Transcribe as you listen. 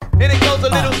And it goes a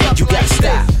little something You gotta like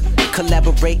stop, this.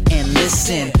 collaborate and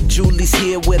listen. Julie's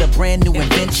here with a brand new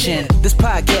invention. This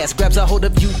podcast grabs a hold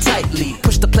of you tightly.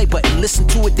 Push the play button, listen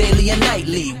to it daily and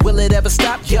nightly. Will it ever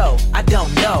stop? Yo, I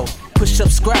don't know. Push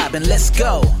subscribe and let's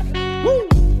go. Woo!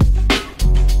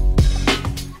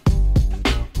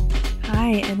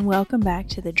 Hi, and welcome back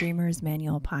to the Dreamer's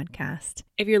Manual podcast.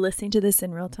 If you're listening to this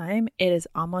in real time, it is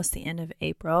almost the end of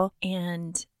April,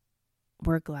 and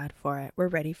we're glad for it. We're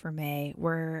ready for May.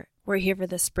 We're here for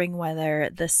the spring weather,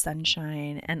 the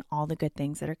sunshine, and all the good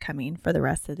things that are coming for the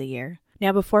rest of the year.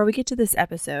 Now, before we get to this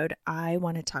episode, I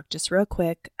want to talk just real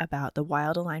quick about the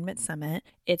Wild Alignment Summit.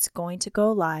 It's going to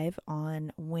go live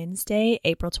on Wednesday,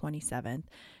 April 27th.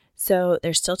 So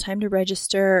there's still time to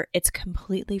register. It's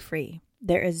completely free.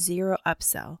 There is zero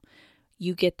upsell.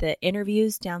 You get the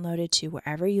interviews downloaded to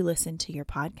wherever you listen to your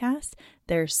podcast.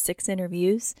 There's 6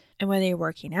 interviews. And whether you're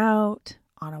working out,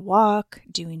 on a walk,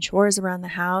 doing chores around the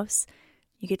house,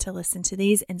 you get to listen to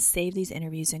these and save these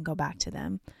interviews and go back to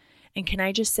them. And can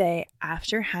I just say,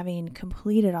 after having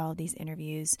completed all of these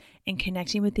interviews and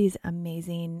connecting with these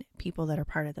amazing people that are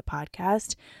part of the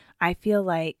podcast, I feel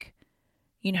like,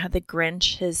 you know how the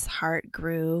Grinch, his heart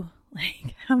grew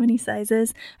like how many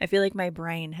sizes? I feel like my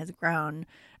brain has grown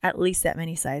at least that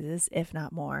many sizes, if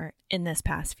not more, in this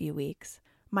past few weeks.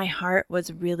 My heart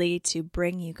was really to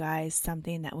bring you guys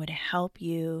something that would help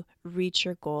you reach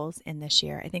your goals in this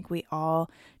year. I think we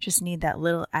all just need that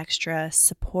little extra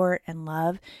support and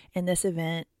love. And this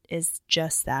event is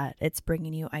just that. It's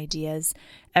bringing you ideas,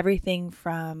 everything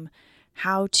from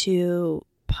how to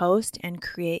post and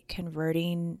create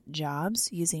converting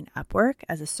jobs using Upwork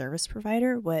as a service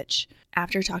provider, which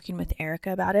after talking with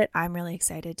Erica about it, I'm really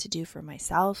excited to do for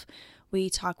myself. We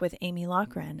talk with Amy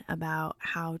Lochran about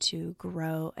how to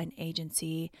grow an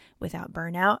agency without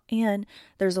burnout. And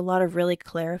there's a lot of really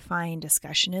clarifying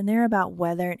discussion in there about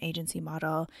whether an agency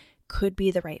model could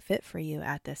be the right fit for you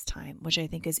at this time, which I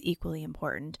think is equally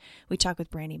important. We talk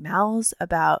with Brandy Malz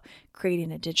about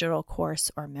creating a digital course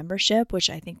or membership, which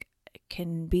I think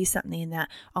can be something that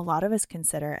a lot of us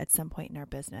consider at some point in our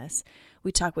business.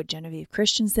 We talk with Genevieve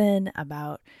Christensen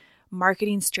about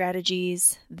marketing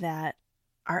strategies that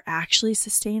are actually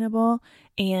sustainable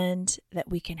and that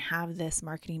we can have this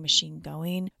marketing machine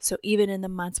going. So even in the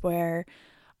months where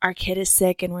our kid is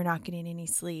sick and we're not getting any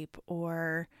sleep,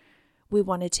 or we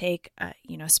want to take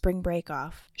spring break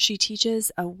off, she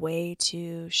teaches a way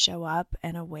to show up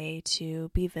and a way to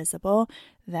be visible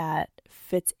that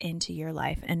fits into your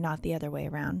life and not the other way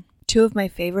around. 2 of my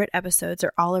favorite episodes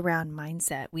are all around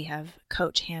mindset. We have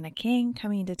Coach Hannah King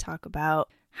coming to talk about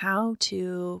how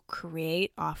to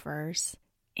create offers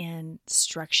and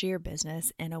structure your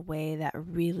business in a way that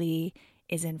really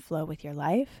is in flow with your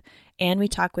life. And we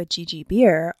talk with Gigi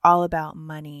Beer all about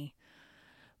money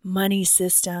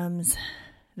systems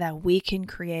that we can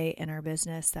create in our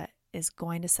business that is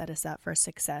going to set us up for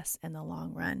success in the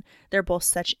long run. They're both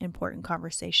such important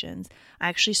conversations. I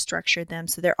actually structured them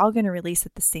so they're all going to release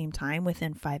at the same time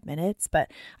within 5 minutes, but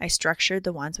I structured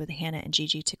the ones with Hannah and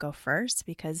Gigi to go first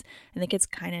because I think it's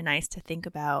kind of nice to think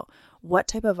about what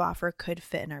type of offer could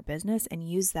fit in our business and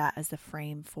use that as the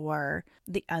frame for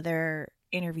the other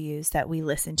interviews that we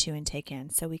listen to and take in,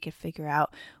 so we could figure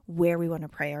out where we want to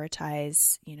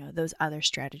prioritize, those other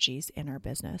strategies in our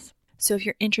business. So if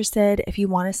you're interested, if you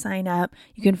want to sign up,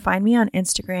 you can find me on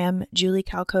Instagram, Julie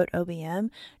Calcote OBM.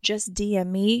 Just DM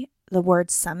me the word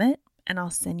summit and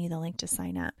I'll send you the link to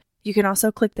sign up. You can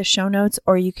also click the show notes,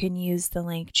 or you can use the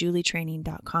link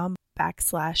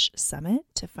julietraining.com/summit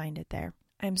to find it there.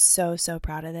 I'm so, so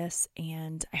proud of this,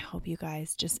 and I hope you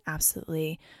guys just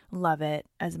absolutely love it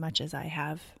as much as I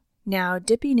have. Now,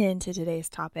 dipping into today's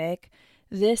topic,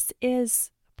 this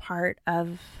is part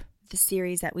of the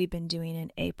series that we've been doing in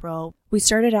April. We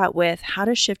started out with how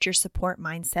to shift your support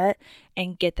mindset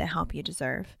and get the help you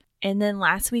deserve. And then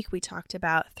last week, we talked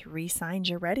about 3 signs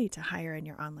you're ready to hire in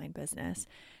your online business.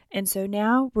 And so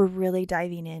now we're really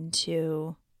diving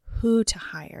into who to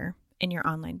hire in your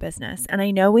online business. And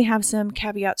I know we have some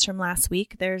caveats from last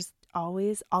week. There's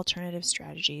always alternative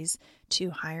strategies to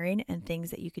hiring and things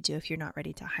that you could do if you're not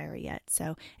ready to hire yet.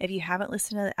 So if you haven't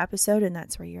listened to the episode and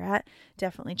that's where you're at,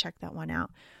 definitely check that one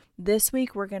out. This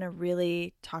week, we're going to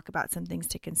really talk about some things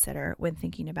to consider when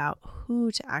thinking about who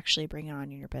to actually bring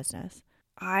on in your business.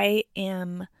 I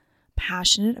am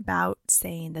passionate about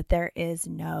saying that there is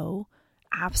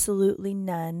absolutely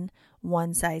none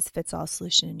one-size-fits-all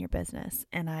solution in your business.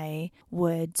 And I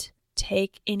would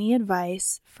take any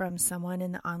advice from someone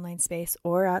in the online space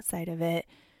or outside of it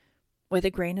with a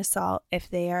grain of salt if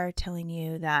they are telling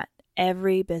you that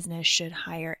every business should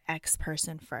hire X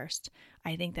person first.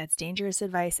 I think that's dangerous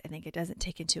advice. I think it doesn't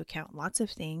take into account lots of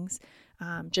things,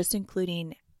 just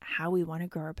including how we want to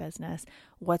grow our business,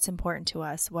 what's important to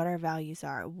us, what our values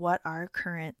are, what our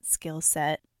current skill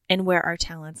set, and where our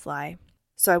talents lie.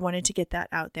 So I wanted to get that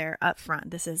out there up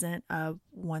front. This isn't a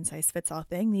one-size-fits-all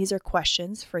thing. These are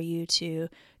questions for you to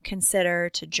consider,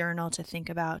 to journal, to think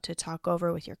about, to talk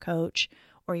over with your coach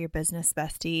or your business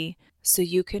bestie, so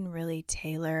you can really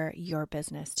tailor your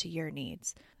business to your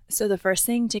needs. So the first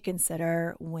thing to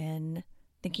consider when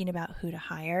thinking about who to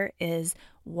hire is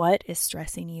what is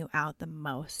stressing you out the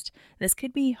most. This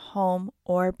could be home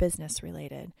or business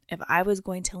related. If I was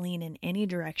going to lean in any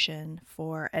direction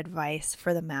for advice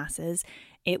for the masses,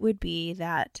 it would be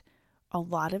that a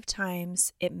lot of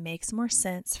times it makes more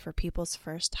sense for people's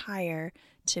first hire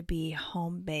to be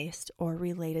home-based or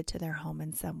related to their home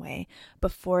in some way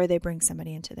before they bring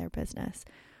somebody into their business.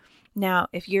 Now,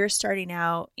 if you're starting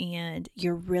out and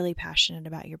you're really passionate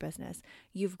about your business,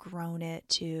 you've grown it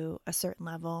to a certain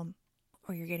level,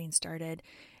 or you're getting started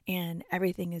and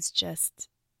everything is just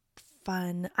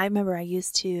fun. I remember I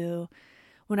used to,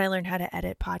 when I learned how to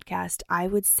edit podcasts, I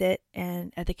would sit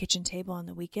at the kitchen table on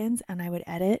the weekends and I would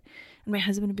edit. And my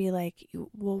husband would be like,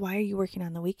 well, why are you working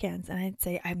on the weekends? And I'd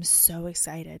say, I'm so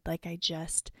excited. Like, I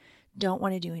just don't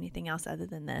want to do anything else other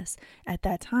than this. At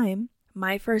that time,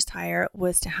 my first hire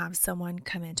was to have someone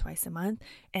come in twice a month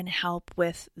and help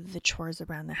with the chores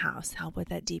around the house, help with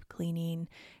that deep cleaning,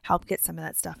 help get some of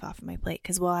that stuff off of my plate.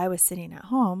 Because while I was sitting at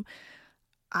home,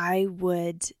 I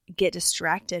would get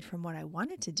distracted from what I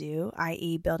wanted to do,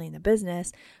 i.e. building the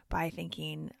business, by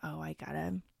thinking, oh, I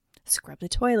gotta scrub the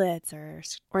toilets or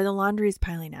the laundry's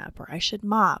piling up, or I should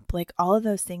mop. Like, all of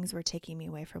those things were taking me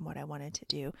away from what I wanted to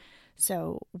do.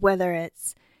 So whether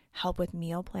it's help with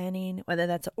meal planning, whether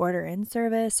that's an order in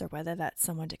service or whether that's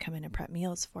someone to come in and prep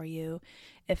meals for you,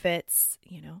 if it's,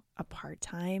 a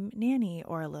part-time nanny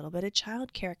or a little bit of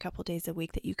childcare a couple days a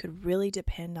week that you could really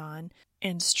depend on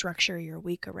and structure your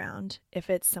week around, if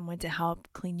it's someone to help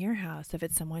clean your house, if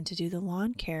it's someone to do the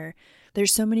lawn care,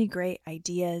 there's so many great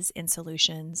ideas and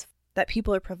solutions that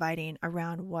people are providing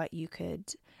around what you could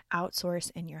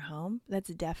outsource in your home. That's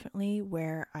definitely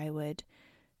where I would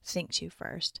think to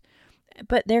first.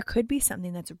 But there could be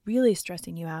something that's really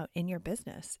stressing you out in your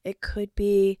business. It could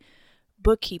be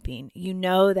bookkeeping. You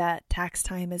know that tax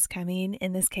time is coming.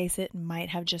 In this case, it might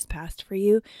have just passed for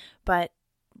you. But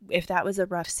if that was a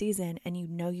rough season and you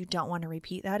know you don't want to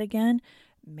repeat that again,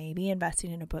 maybe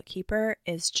investing in a bookkeeper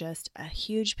is just a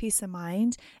huge peace of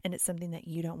mind, and it's something that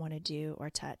you don't want to do or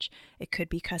touch. It could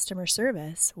be customer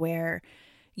service, where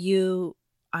you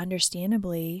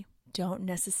understandably don't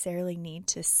necessarily need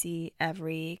to see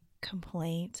every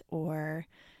complaint or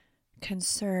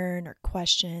concern or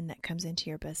question that comes into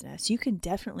your business. You can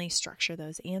definitely structure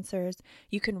those answers.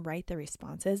 You can write the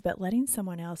responses, but letting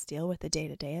someone else deal with the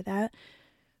day-to-day of that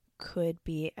could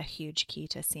be a huge key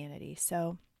to sanity.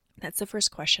 So that's the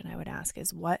first question I would ask,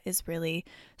 is what is really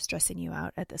stressing you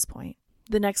out at this point?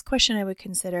 The next question I would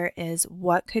consider is,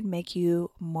 what could make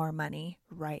you more money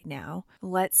right now?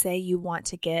 Let's say you want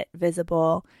to get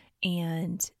visible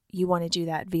and you want to do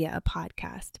that via a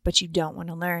podcast, but you don't want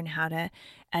to learn how to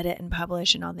edit and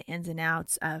publish and all the ins and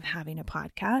outs of having a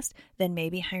podcast. Then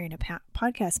maybe hiring a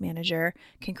podcast manager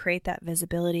can create that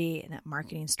visibility and that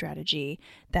marketing strategy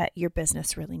that your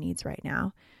business really needs right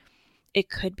now. It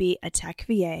could be a tech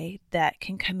VA that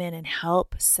can come in and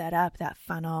help set up that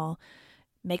funnel,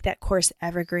 make that course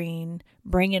evergreen,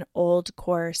 bring an old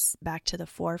course back to the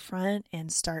forefront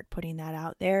and start putting that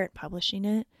out there and publishing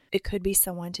it. It could be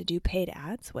someone to do paid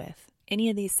ads with. Any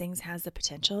of these things has the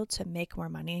potential to make more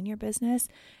money in your business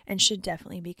and should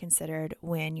definitely be considered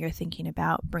when you're thinking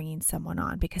about bringing someone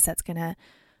on, because that's going to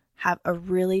have a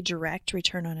really direct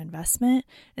return on investment.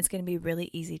 It's going to be really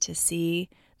easy to see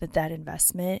that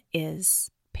investment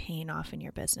is paying off in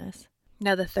your business.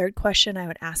 Now, the third question I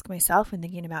would ask myself when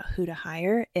thinking about who to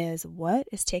hire is, what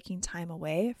is taking time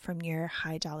away from your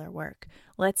high dollar work?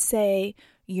 Let's say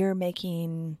you're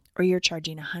making or you're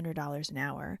charging $100 an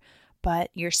hour, but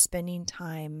you're spending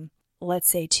time, let's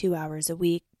say 2 hours a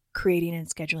week, creating and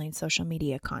scheduling social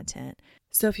media content.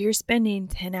 So if you're spending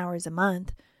 10 hours a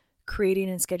month creating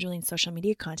and scheduling social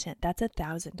media content, that's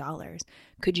 $1,000.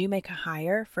 Could you make a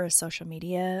hire for a social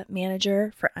media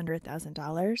manager for under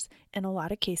 $1,000? In a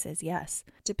lot of cases, yes.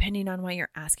 Depending on what you're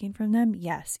asking from them,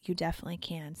 yes, you definitely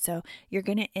can. So you're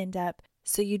going to end up,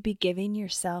 so you'd be giving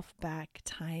yourself back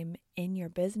time in your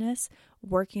business,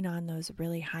 working on those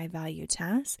really high value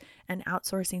tasks and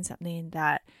outsourcing something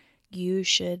that you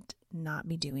should not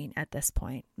be doing at this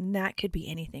point. And that could be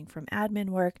anything from admin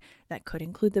work, that could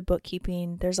include the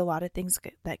bookkeeping. There's a lot of things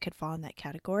that could fall in that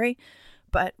category,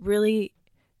 but really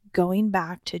going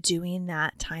back to doing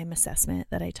that time assessment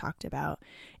that I talked about.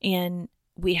 And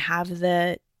we have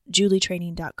the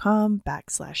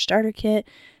julietraining.com/starter kit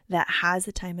that has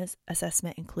a time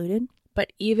assessment included.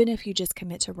 But even if you just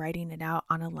commit to writing it out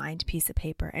on a lined piece of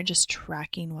paper and just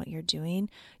tracking what you're doing,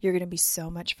 you're going to be so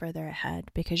much further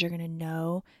ahead because you're going to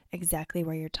know exactly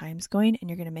where your time's going and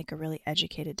you're going to make a really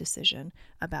educated decision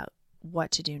about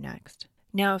what to do next.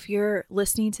 Now, if you're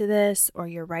listening to this or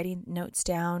you're writing notes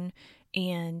down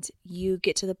and you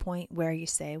get to the point where you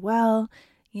say, well,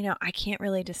 I can't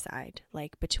really decide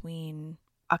between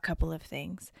a couple of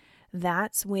things.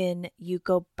 That's when you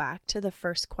go back to the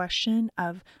first question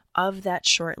of that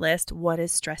short list, what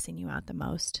is stressing you out the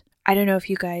most? I don't know if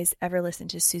you guys ever listened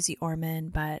to Susie Orman,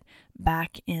 but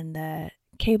back in the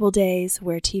cable days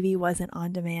where TV wasn't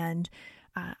on demand,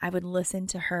 I would listen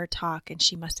to her talk, and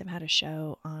she must have had a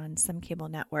show on some cable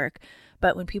network.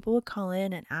 But when people would call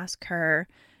in and ask her,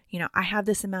 I have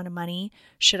this amount of money,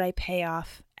 should I pay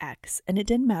off X? And it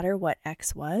didn't matter what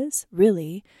X was,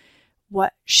 really.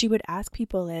 What she would ask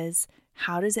people is,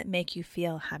 how does it make you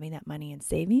feel having that money in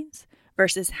savings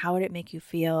versus how would it make you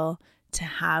feel to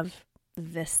have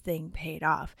this thing paid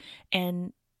off?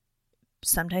 And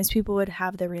sometimes people would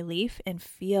have the relief and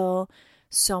feel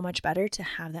so much better to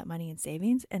have that money in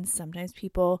savings. And sometimes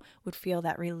people would feel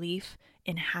that relief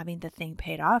in having the thing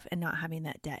paid off and not having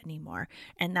that debt anymore.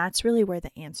 And that's really where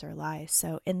the answer lies.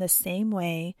 So in the same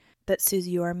way that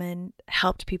Susie Orman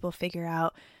helped people figure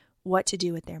out what to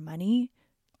do with their money,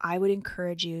 I would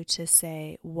encourage you to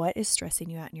say, what is stressing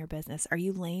you out in your business? Are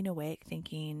you laying awake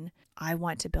thinking, I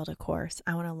want to build a course,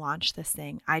 I want to launch this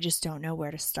thing, I just don't know where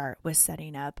to start with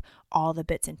setting up all the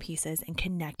bits and pieces and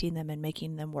connecting them and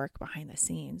making them work behind the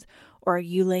scenes? Or are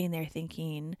you laying there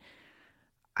thinking,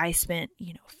 I spent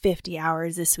 50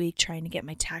 hours this week trying to get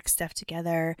my tax stuff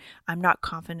together, I'm not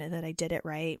confident that I did it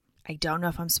right, I don't know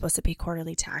if I'm supposed to pay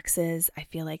quarterly taxes, I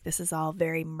feel like this is all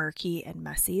very murky and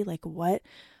messy. What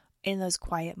in those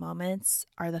quiet moments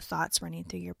are the thoughts running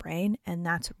through your brain? And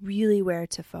that's really where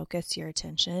to focus your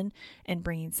attention and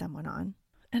bringing someone on.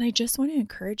 And I just want to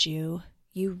encourage you,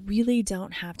 you really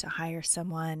don't have to hire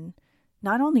someone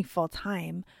not only full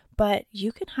time, but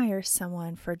you can hire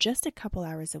someone for just a couple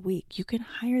hours a week. You can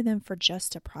hire them for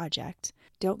just a project.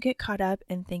 Don't get caught up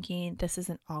in thinking this is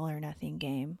an all or nothing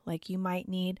game. You might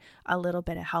need a little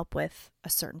bit of help with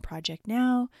a certain project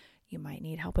now. You might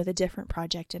need help with a different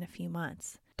project in a few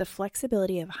months. The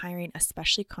flexibility of hiring,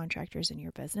 especially contractors in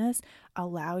your business,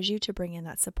 allows you to bring in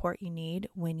that support you need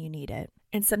when you need it.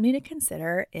 And something to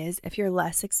consider is if you're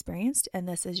less experienced and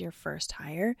this is your first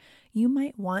hire, you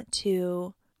might want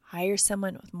to hire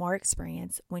someone with more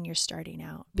experience when you're starting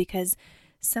out, because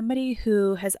somebody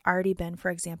who has already been,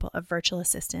 for example, a virtual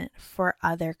assistant for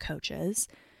other coaches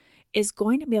is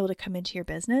going to be able to come into your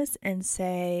business and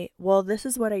say, well, this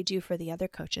is what I do for the other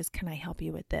coaches. Can I help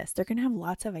you with this? They're going to have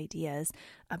lots of ideas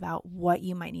about what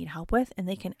you might need help with, and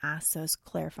they can ask those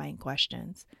clarifying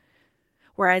questions.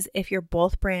 Whereas if you're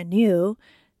both brand new,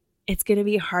 it's going to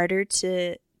be harder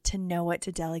to know what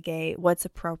to delegate, what's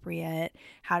appropriate,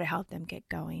 how to help them get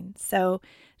going. So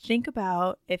think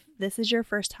about, if this is your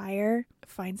first hire,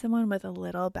 find someone with a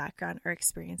little background or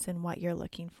experience in what you're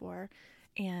looking for.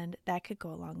 And that could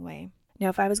go a long way. Now,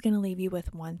 if I was going to leave you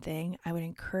with one thing, I would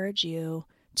encourage you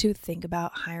to think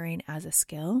about hiring as a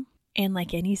skill. And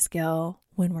like any skill,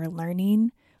 when we're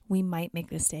learning, we might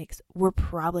make mistakes. We're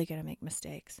probably going to make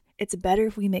mistakes. It's better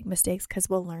if we make mistakes because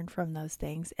we'll learn from those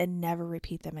things and never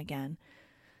repeat them again.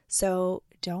 So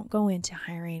don't go into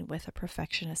hiring with a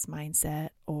perfectionist mindset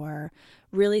or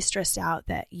really stressed out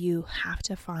that you have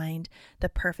to find the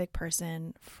perfect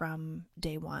person from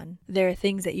day one. There are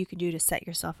things that you can do to set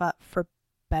yourself up for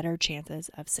better chances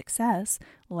of success,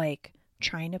 like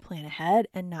trying to plan ahead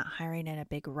and not hiring in a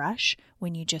big rush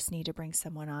when you just need to bring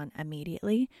someone on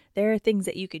immediately. There are things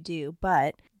that you could do,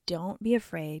 but don't be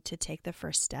afraid to take the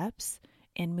first steps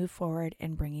and move forward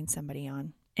in bringing somebody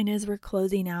on. And as we're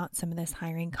closing out some of this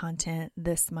hiring content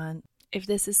this month, if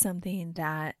this is something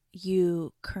that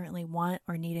you currently want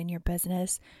or need in your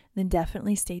business, then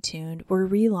definitely stay tuned. We're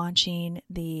relaunching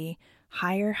the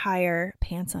Hire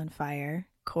Pants on Fire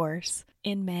course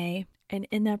in May. And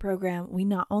in that program, we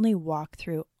not only walk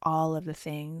through all of the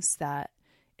things that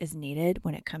is needed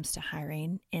when it comes to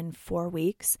hiring in 4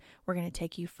 weeks. We're going to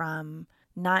take you from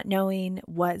not knowing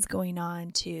what's going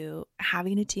on to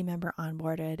having a team member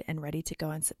onboarded and ready to go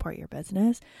and support your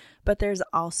business. But there's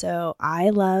also, I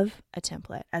love a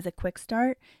template. As a quick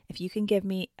start, if you can give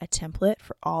me a template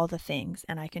for all the things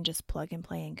and I can just plug and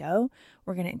play and go,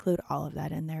 we're going to include all of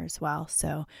that in there as well.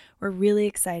 So we're really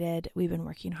excited. We've been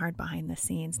working hard behind the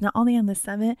scenes, not only on the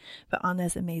summit, but on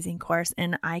this amazing course.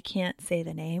 And I can't say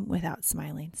the name without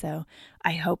smiling. So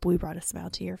I hope we brought a smile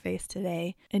to your face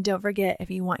today. And don't forget, if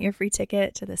you want your free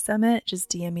ticket to the summit, just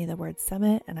DM me the word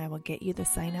summit and I will get you the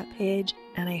sign up page.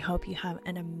 And I hope you have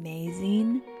an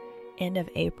amazing end of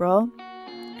April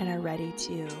and are ready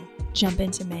to jump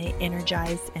into May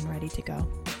energized and ready to go.